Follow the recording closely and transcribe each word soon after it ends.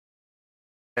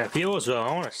Now viewers,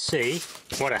 I want to see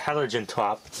what a halogen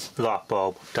type light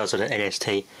bulb does with an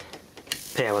NST.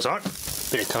 Power's on,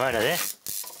 bit of corona there.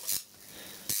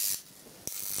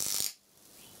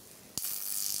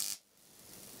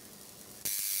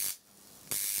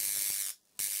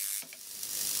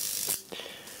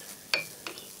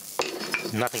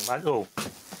 Nothing much. Oh,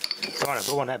 trying to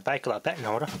go on that Bakelite baton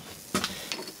holder.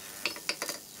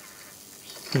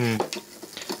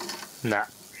 Nah.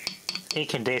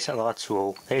 Incandescent lights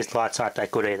rule. These lights aren't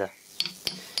that good either.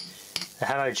 The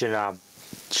halogen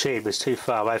tube is too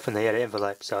far away from the outer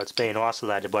envelope, so it's being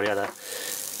isolated by the other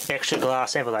extra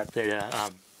glass envelope that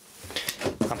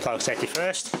unplug safety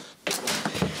first.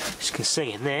 As you can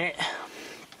see in there,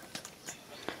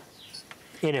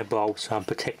 inner bulbs, I'm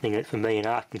protecting it from being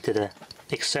arcing to the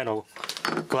external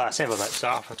glass envelope, so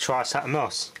I'll try something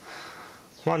else.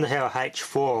 Wonder how a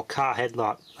H4 car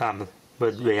headlight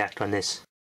would react on this.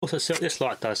 Also see what this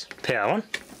light does. Power on.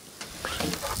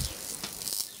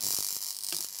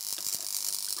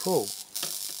 Cool.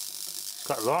 It's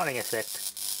got a lighting effect.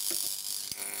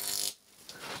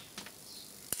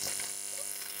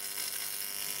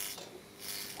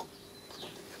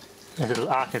 There's a little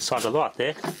arc inside the light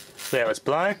there. Where it's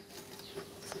blown.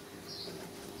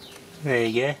 There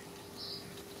you go.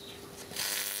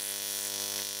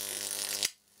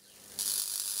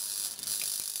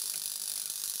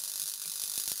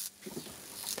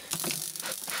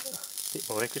 Bit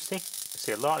more interesting. You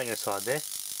see a lighting inside there.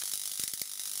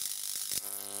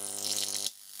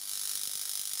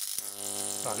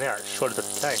 Oh, now it's shorted at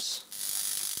the case.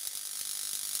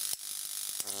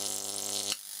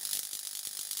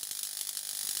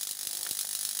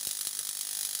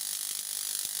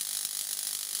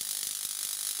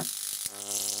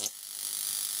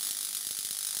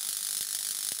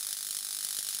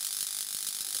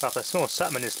 Oh, I smell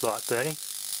something in this light burning.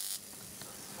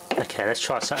 Okay, let's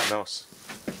try something else.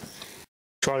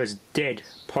 Try this dead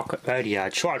pocket radio. I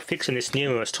tried fixing this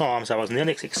numerous times. I was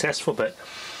nearly successful, but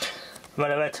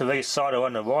when I went to resolder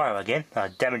on the wire again, I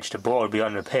damaged the board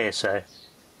beyond repair, so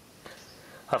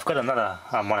I've got another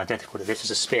one identical to this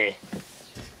as a spare.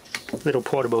 Little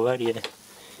portable radio.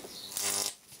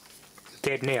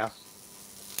 Dead now.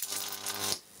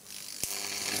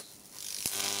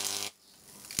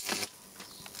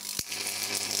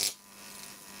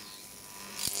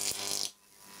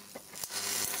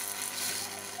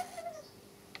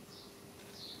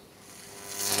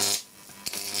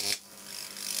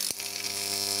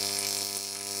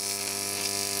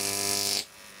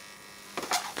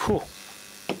 Whew.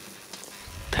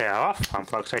 Power off,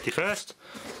 unplug safety first.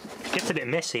 Gets a bit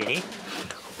messy in here.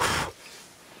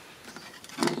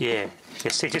 Yeah, you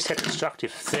see just how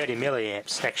destructive 30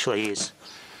 milliamps actually is.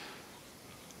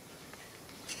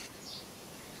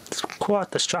 It's quite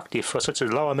destructive for such a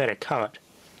low amount of current.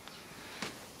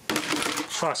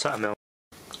 Try something else.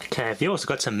 Okay, I've also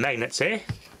got some magnets there.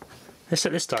 Let's see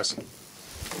what this does.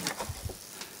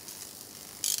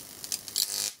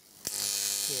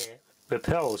 Yeah,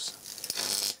 repels.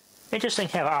 Interesting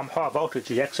how high voltage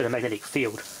reacts to the magnetic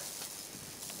field.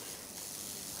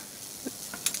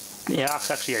 The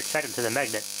arc's actually attracted to the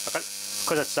magnet.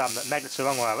 Because it's the magnet's the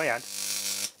wrong way around,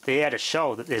 the outer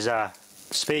shell that there's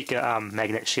speaker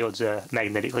magnet shields are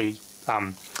magnetically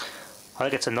I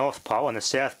think it's the north pole and the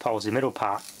south pole is the middle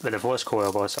part where the voice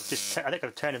coil was. So I think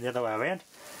I've turned them the other way around.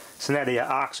 So now the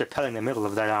arc's repelling the middle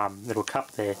of that little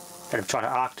cup there that I'm trying to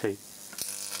arc to.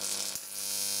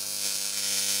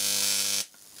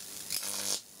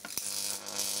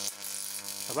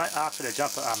 I won't arc to the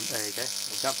jumper, there you go,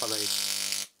 the jumper lead.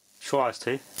 Tries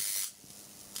to.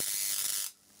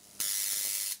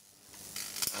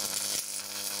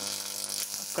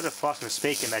 I've got to fry some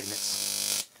speaker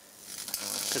magnets.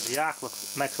 Because the arc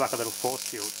makes like a little force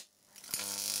field.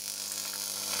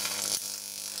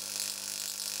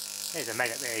 There's a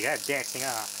magnet, there you go, dancing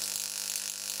arc.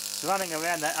 It's running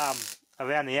around that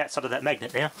around the outside of that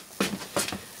magnet now.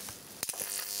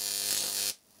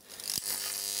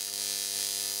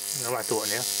 I won't do it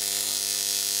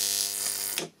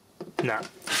now. No.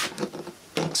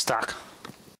 Stuck.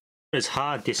 It's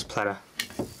hard, this platter.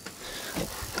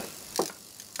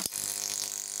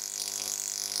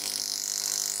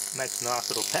 Makes nice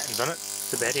little patterns on it.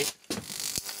 That's about it.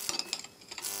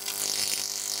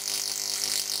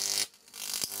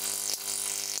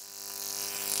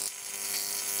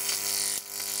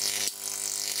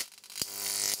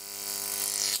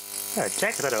 Oh,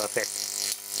 jacket auto effect.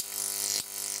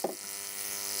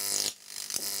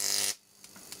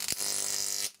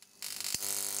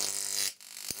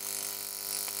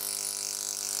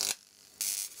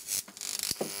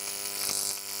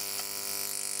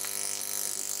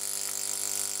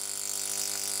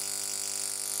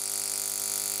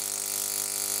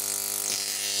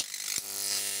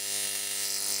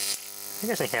 It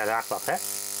doesn't how dark like that.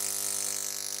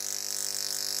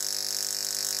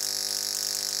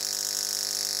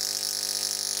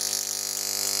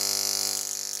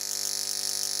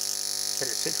 Let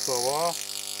it sit for a while.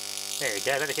 There you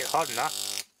go, let it get hot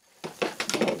enough.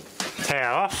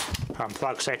 Power off,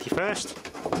 unplug safety first.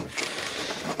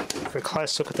 For a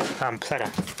close look at the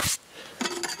platter.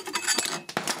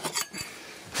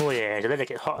 Oh yeah, to let it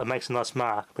get hot it makes a nice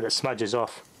mark, but it smudges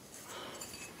off.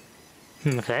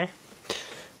 Okay.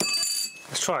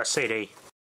 Let's try a CD.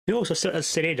 You also see what a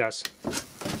CD does.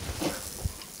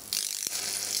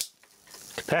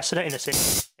 Capacitor in the CD.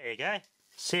 There you go.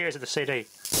 Series of the CD.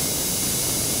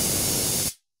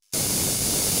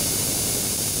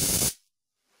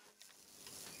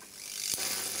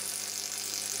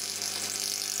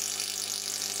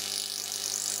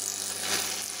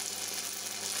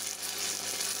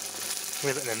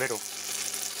 With it in the middle.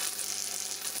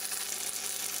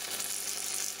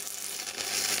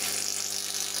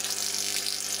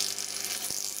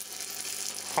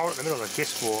 Hold it in the middle of the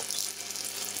disc warps.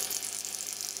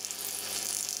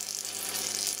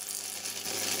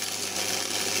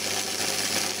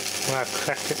 Well, I've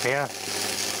cracked it now.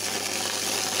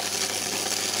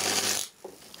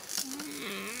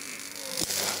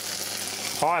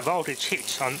 High voltage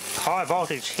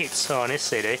hits on this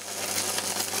CD.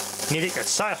 And you think it's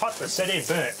so hot the CD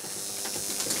burnt.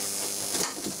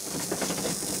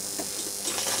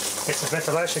 Get some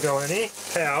ventilation going in here,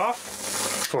 power off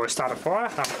before we start a fire,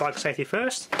 unplug safety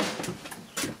first.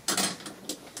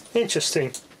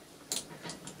 Interesting.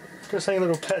 Just seeing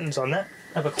little patterns on that,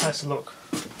 have a closer look.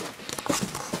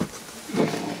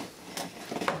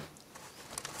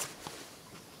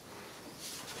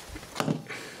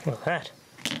 Look at that.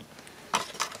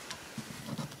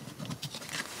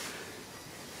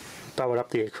 Bubbled up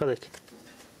the acrylic.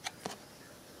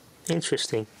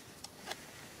 Interesting.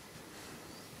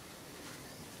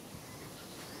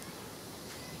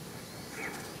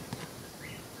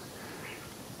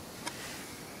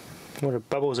 What are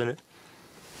bubbles in it?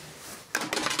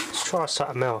 Let's try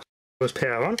something else. Let's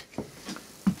power on.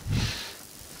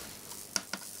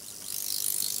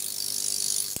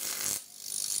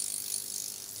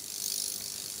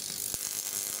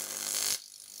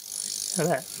 Look at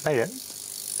that, made it.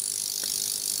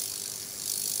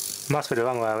 Must be the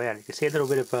wrong way around. You can see a little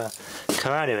bit of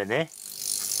corona in there.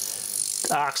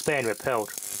 The arc's been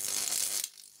repelled.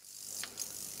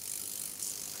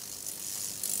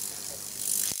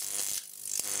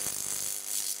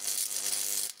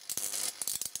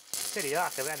 See the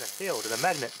arc around the field of the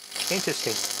magnet.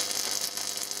 Interesting.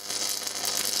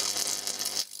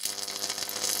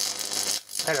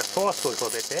 Had a force field for a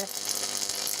bit there.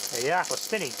 The arc was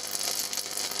spinning.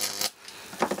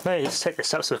 Maybe let's take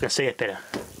this up so we can see it better.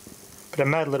 But I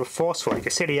made a little force for it. You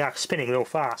can see the arc spinning real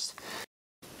fast.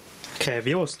 Okay,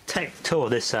 viewers, take two of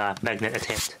this magnet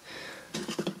attempt.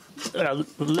 I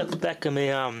looked back at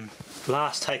my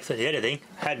last take for the editing.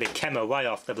 I had my camera way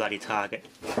off the bloody target.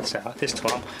 So this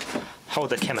time, hold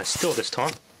the camera still this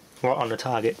time, right on the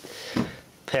target.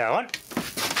 Power on.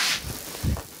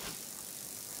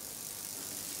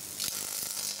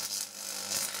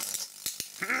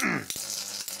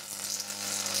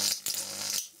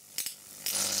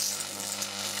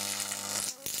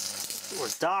 If it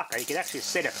was darker, you could actually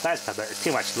see the plasma, but it's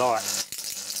too much light.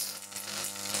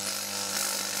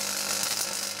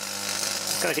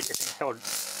 I'm going to get this held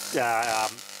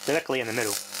directly in the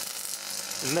middle.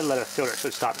 In the middle of the filter, it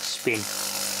should start to spin. You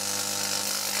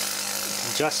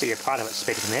can just see a part of it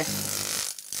spinning there.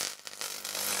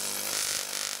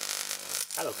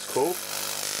 That looks cool.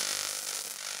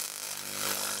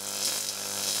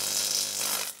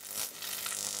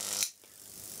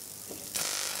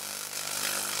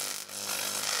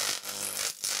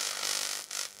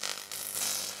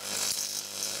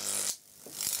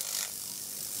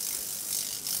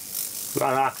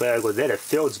 One arc very good there. The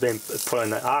field's been pulling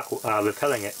the arc,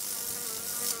 repelling it.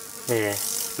 Yeah,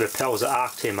 repels the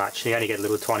arc too much. You only get a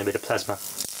little tiny bit of plasma.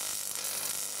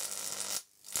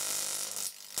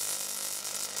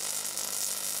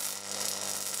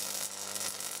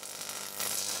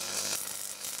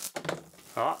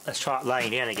 Alright, let's try it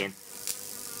laying down again.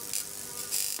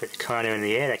 Bit of corona in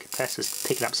the air, that capacitor's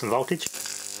picking up some voltage.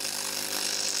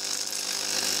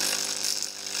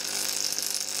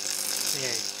 Yeah,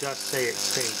 just see it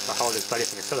spinning to hold its body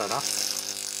from the filter enough.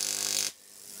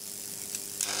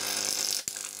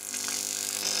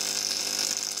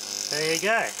 There you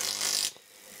go.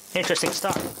 Interesting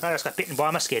stuff. I just got bitten by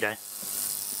a mosquito.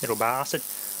 Little bastard.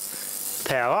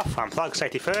 Power off, unplug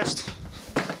safety first.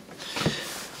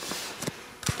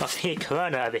 I can hear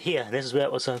corona over here, and this is where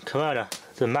it was on corona.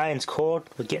 the mains cord,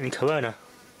 we're getting corona.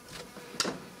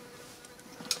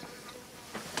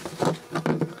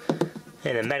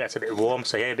 And the magnet's a bit warm,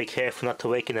 so you have to be careful not to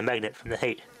weaken the magnet from the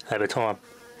heat over time.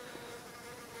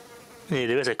 Yeah,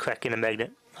 there is a crack in the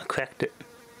magnet. I cracked it.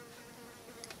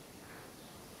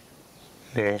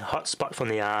 Yeah, hot spot from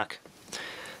the arc.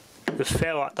 The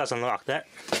ferrite doesn't like that.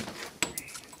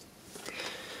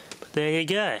 But there you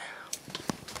go.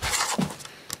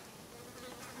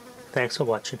 Thanks for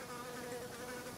watching.